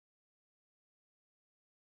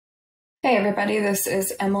Hey everybody, this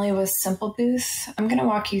is Emily with Simple Booth. I'm going to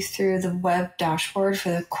walk you through the web dashboard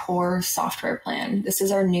for the core software plan. This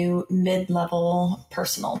is our new mid-level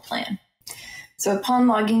personal plan. So upon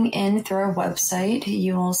logging in through our website,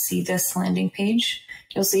 you will see this landing page.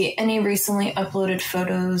 You'll see any recently uploaded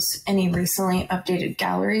photos, any recently updated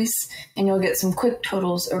galleries, and you'll get some quick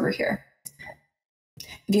totals over here.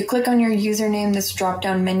 If you click on your username, this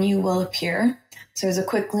drop-down menu will appear. So there's a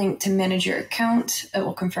quick link to manage your account. It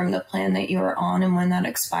will confirm the plan that you are on and when that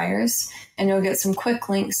expires, and you'll get some quick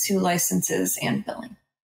links to licenses and billing.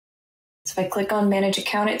 So if I click on manage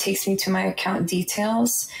account, it takes me to my account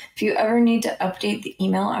details. If you ever need to update the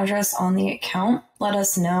email address on the account, let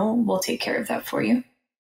us know. We'll take care of that for you.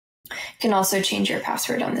 You can also change your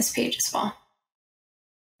password on this page as well.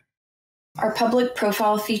 Our public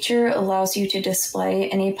profile feature allows you to display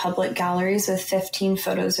any public galleries with 15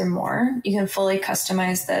 photos or more. You can fully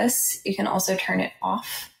customize this. You can also turn it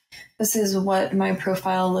off. This is what my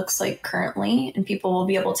profile looks like currently, and people will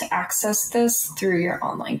be able to access this through your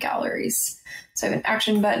online galleries. So I have an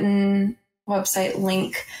action button, website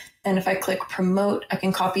link, and if I click promote, I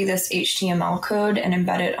can copy this HTML code and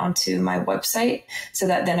embed it onto my website so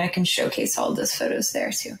that then I can showcase all of those photos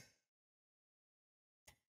there too.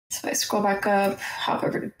 So if I scroll back up, hop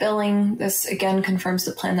over to billing, this again confirms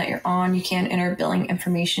the plan that you're on. You can enter billing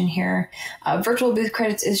information here. Virtual booth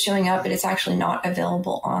credits is showing up, but it's actually not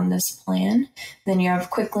available on this plan. Then you have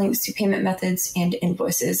quick links to payment methods and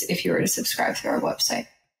invoices if you were to subscribe through our website.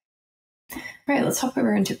 All right, let's hop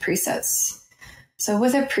over into presets. So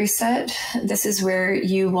with a preset, this is where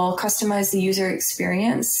you will customize the user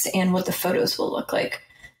experience and what the photos will look like.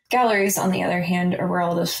 Galleries, on the other hand, are where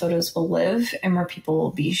all those photos will live and where people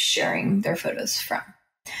will be sharing their photos from.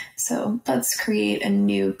 So let's create a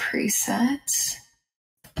new preset.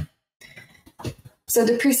 So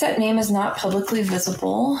the preset name is not publicly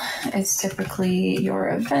visible. It's typically your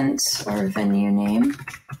event or venue name.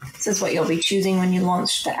 This is what you'll be choosing when you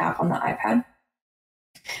launch the app on the iPad.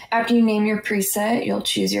 After you name your preset, you'll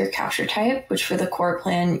choose your capture type, which for the core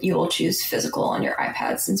plan, you will choose physical on your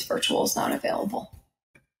iPad since virtual is not available.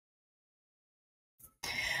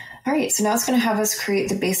 All right, so now it's going to have us create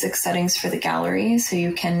the basic settings for the gallery. So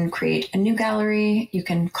you can create a new gallery, you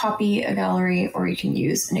can copy a gallery, or you can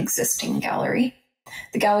use an existing gallery.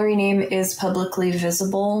 The gallery name is publicly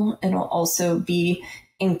visible and will also be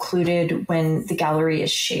included when the gallery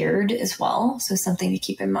is shared as well. So something to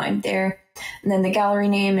keep in mind there. And then the gallery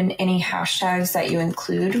name and any hashtags that you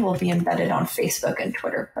include will be embedded on Facebook and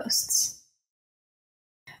Twitter posts.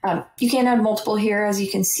 You can add multiple here. As you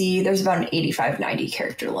can see, there's about an 85-90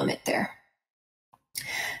 character limit there.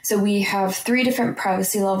 So we have 3 different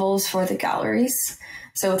privacy levels for the galleries.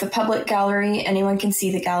 So with a public gallery, anyone can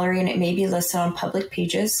see the gallery and it may be listed on public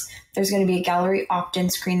pages. There's going to be a gallery opt-in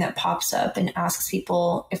screen that pops up and asks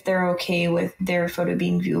people if they're okay with their photo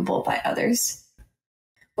being viewable by others.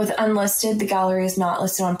 With unlisted, the gallery is not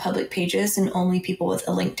listed on public pages and only people with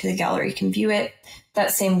a link to the gallery can view it.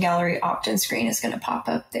 That same gallery opt-in screen is going to pop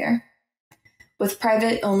up there. With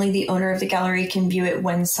private, only the owner of the gallery can view it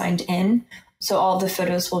when signed in. So all the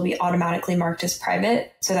photos will be automatically marked as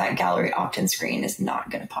private. So that gallery opt-in screen is not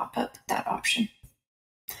going to pop up with that option.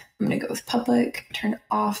 I'm going to go with public, turn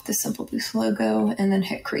off the Simple Booth logo, and then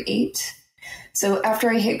hit create. So after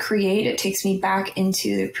I hit create, it takes me back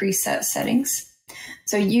into the preset settings.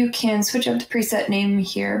 So you can switch up the preset name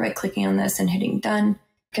here by clicking on this and hitting done.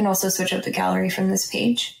 You can also switch up the gallery from this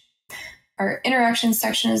page. Our interaction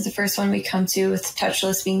section is the first one we come to, with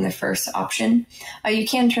touchless being the first option. You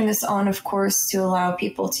can turn this on, of course, to allow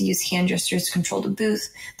people to use hand gestures to control the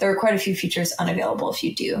booth. There are quite a few features unavailable if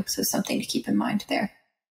you do, so something to keep in mind there.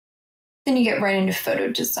 Then you get right into photo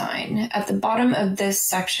design. At the bottom of this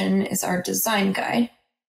section is our design guide.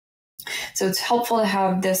 So it's helpful to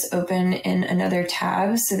have this open in another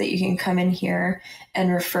tab so that you can come in here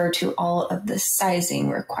and refer to all of the sizing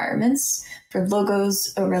requirements for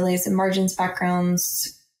logos, overlays, and margins,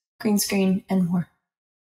 backgrounds, green screen, and more.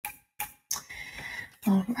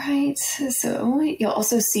 All right, so you'll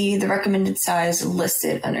also see the recommended size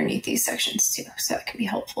listed underneath these sections too, so that can be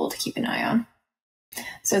helpful to keep an eye on.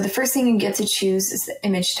 So the first thing you get to choose is the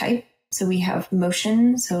image type. So we have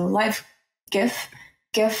motion, so live GIF,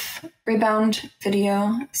 GIF, rebound,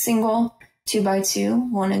 video, single,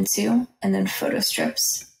 2x2, 1 and 2, and then photo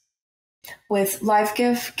strips. With live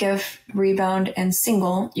GIF, GIF, rebound, and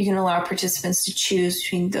single, you can allow participants to choose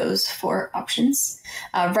between those 4 options.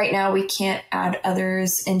 Right now, we can't add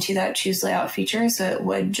others into that choose layout feature, so it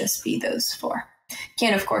would just be those 4. You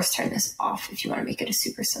can, of course, turn this off if you want to make it a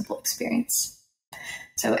super simple experience.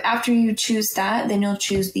 So after you choose that, then you'll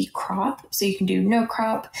choose the crop. So you can do no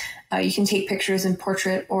crop. You can take pictures in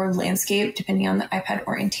portrait or landscape, depending on the iPad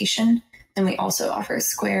orientation. Then we also offer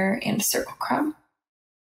square and circle crop.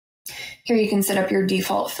 Here you can set up your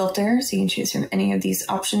default filter, so you can choose from any of these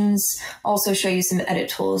options. I'll also show you some edit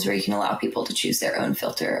tools where you can allow people to choose their own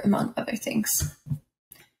filter, among other things.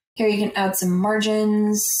 Here you can add some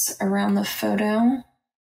margins around the photo.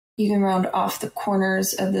 You can round off the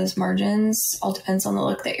corners of those margins. All depends on the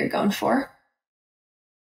look that you're going for.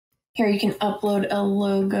 Here you can upload a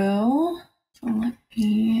logo. So let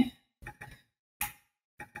me,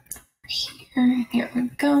 here we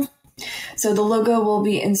go. So the logo will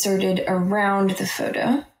be inserted around the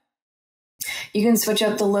photo. You can switch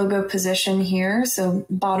up the logo position here, so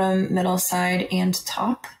bottom, middle, side, and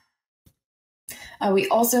top. We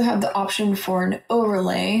also have the option for an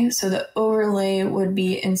overlay. So the overlay would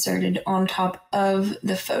be inserted on top of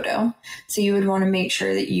the photo. So you would want to make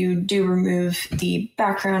sure that you do remove the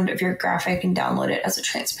background of your graphic and download it as a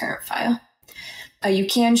transparent file. You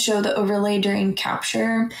can show the overlay during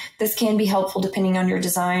capture. This can be helpful depending on your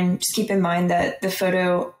design. Just keep in mind that the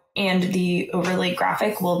photo and the overlay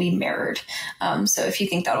graphic will be mirrored. So if you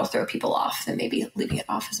think that'll throw people off, then maybe leaving it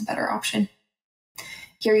off is a better option.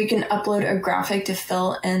 Here you can upload a graphic to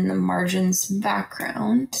fill in the margins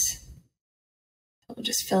background. I'll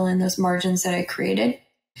just fill in those margins that I created.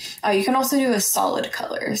 You can also do a solid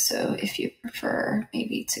color. So if you prefer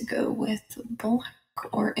maybe to go with black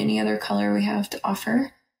or any other color we have to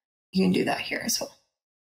offer, you can do that here as well.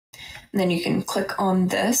 And then you can click on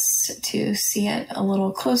this to see it a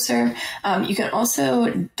little closer. You can also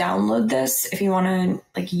download this if you want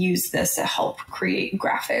to use this to help create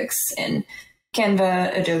graphics in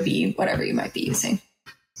Canva, Adobe, whatever you might be using.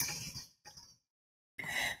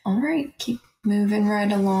 All right, keep moving right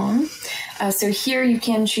along. So here you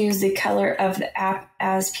can choose the color of the app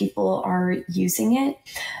as people are using it.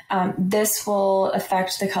 This will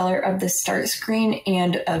affect the color of the start screen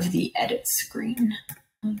and of the edit screen.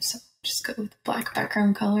 So just go with black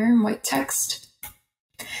background color and white text.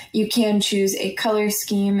 You can choose a color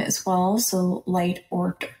scheme as well, so light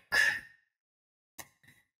or dark.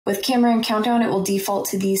 With camera and countdown, it will default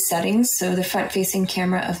to these settings. So the front-facing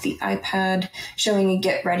camera of the iPad, showing a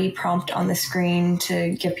get ready prompt on the screen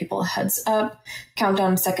to give people a heads up.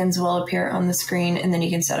 Countdown seconds will appear on the screen, and then you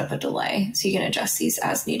can set up a delay. So you can adjust these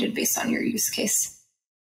as needed based on your use case.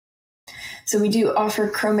 So we do offer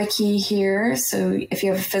chroma key here. So if you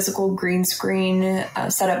have a physical green screen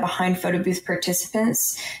set up behind photo booth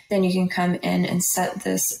participants, then you can come in and set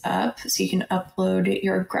this up so you can upload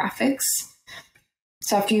your graphics.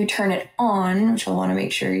 So after you turn it on, which you'll want to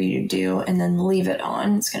make sure you do, and then leave it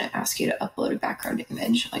on, it's going to ask you to upload a background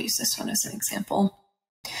image. I'll use this one as an example.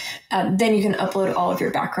 Then you can upload all of your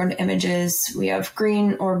background images. We have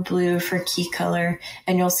green or blue for key color,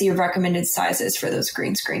 and you'll see recommended sizes for those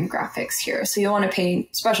green screen graphics here. So you'll want to pay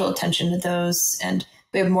special attention to those, and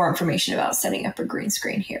we have more information about setting up a green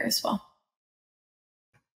screen here as well.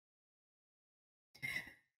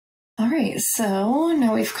 All right, so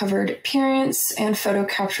now we've covered appearance and photo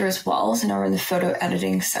capture as well. So now we're in the photo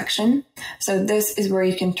editing section. So this is where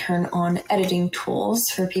you can turn on editing tools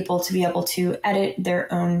for people to be able to edit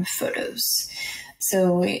their own photos.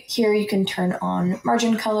 So here you can turn on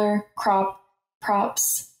margin color, crop,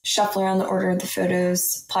 props, shuffle around the order of the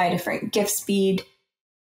photos, apply a different GIF speed,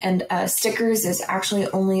 and stickers is actually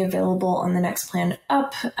only available on the next plan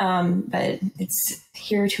up, but it's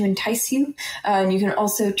here to entice you. And you can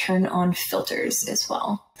also turn on filters as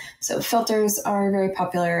well. So filters are very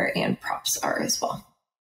popular and props are as well.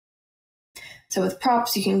 So with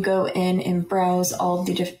props, you can go in and browse all of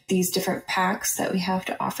these different packs that we have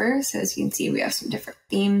to offer. So as you can see, we have some different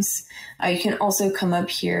themes. You can also come up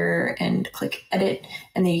here and click edit,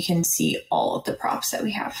 and then you can see all of the props that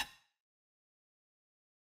we have.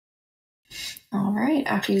 All right,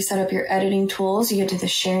 after you set up your editing tools, you get to the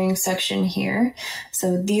sharing section here.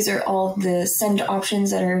 So these are all the send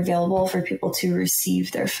options that are available for people to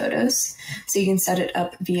receive their photos. So you can set it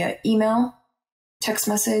up via email, text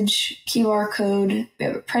message, QR code. We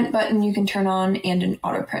have a print button you can turn on and an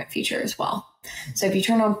auto print feature as well. So if you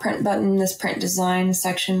turn on print button, this print design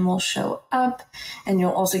section will show up, and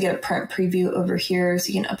you'll also get a print preview over here.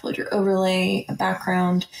 So you can upload your overlay, a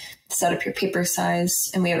background, set up your paper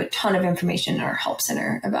size, and we have a ton of information in our help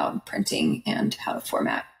center about printing and how to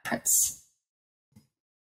format prints.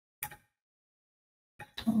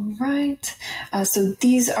 All right, so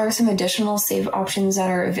these are some additional save options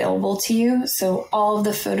that are available to you. So all of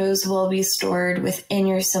the photos will be stored within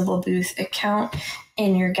your Symbol Booth account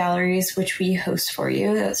in your galleries, which we host for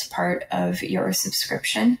you. That's part of your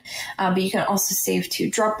subscription. But you can also save to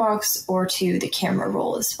Dropbox or to the camera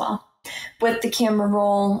roll as well. With the camera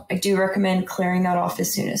roll, I do recommend clearing that off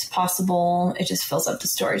as soon as possible. It just fills up the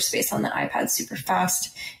storage space on the iPad super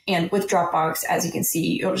fast. And with Dropbox, as you can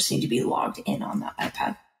see, you'll just need to be logged in on that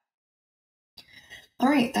iPad. All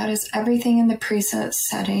right, that is everything in the preset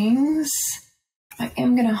settings. I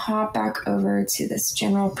am going to hop back over to this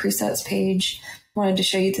general presets page. I wanted to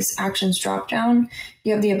show you this actions dropdown.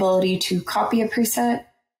 You have the ability to copy a preset,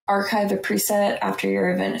 archive a preset after your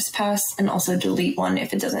event is passed, and also delete one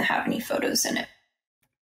if it doesn't have any photos in it.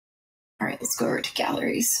 All right, let's go over to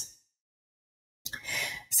galleries.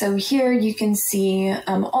 So here you can see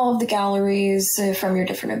all of the galleries from your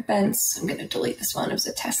different events. I'm going to delete this one. It was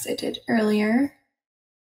a test I did earlier.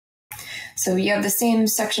 So you have the same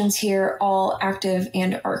sections here, all active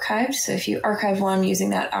and archived. So if you archive one using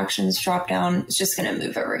that actions dropdown, it's just going to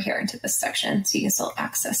move over here into this section so you can still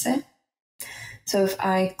access it. So if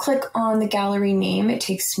I click on the gallery name, it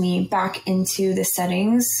takes me back into the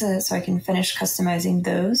settings so I can finish customizing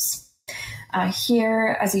those.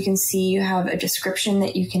 Here, as you can see, you have a description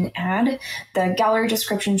that you can add. The gallery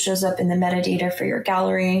description shows up in the metadata for your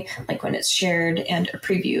gallery, like when it's shared, and a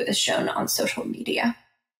preview is shown on social media.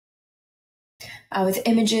 With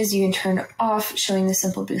images, you can turn off showing the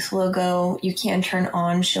Simple Booth logo. You can turn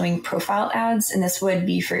on showing profile ads, and this would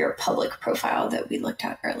be for your public profile that we looked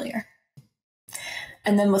at earlier.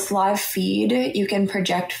 And then with live feed, you can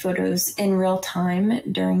project photos in real time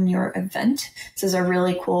during your event. This is a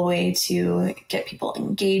really cool way to get people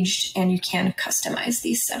engaged, and you can customize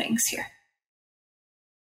these settings here.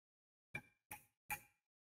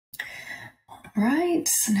 All right,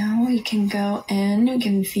 so now we can go in, we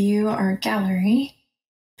can view our gallery.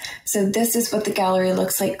 So this is what the gallery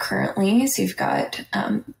looks like currently. So you've got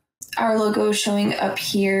our logo showing up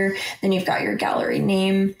here, then you've got your gallery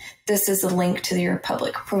name. This is a link to your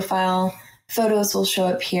public profile. Photos will show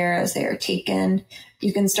up here as they are taken.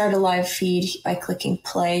 You can start a live feed by clicking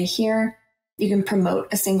play here. You can promote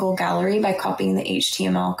a single gallery by copying the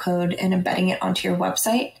HTML code and embedding it onto your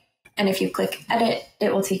website. And if you click edit,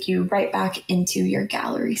 it will take you right back into your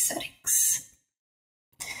gallery settings.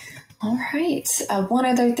 All right, one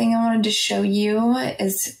other thing I wanted to show you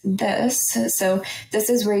is this. So this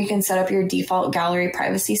is where you can set up your default gallery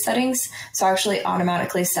privacy settings. So I actually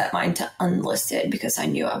automatically set mine to unlisted because I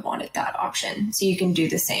knew I wanted that option. So you can do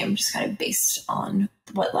the same, just kind of based on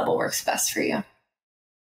what level works best for you.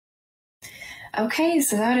 Okay,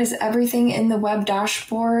 so that is everything in the web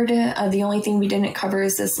dashboard. The only thing we didn't cover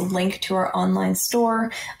is this link to our online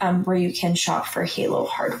store where you can shop for Halo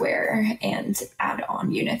hardware and add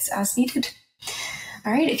on units as needed.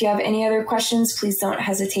 All right, if you have any other questions, please don't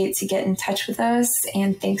hesitate to get in touch with us.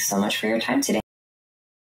 And thanks so much for your time today.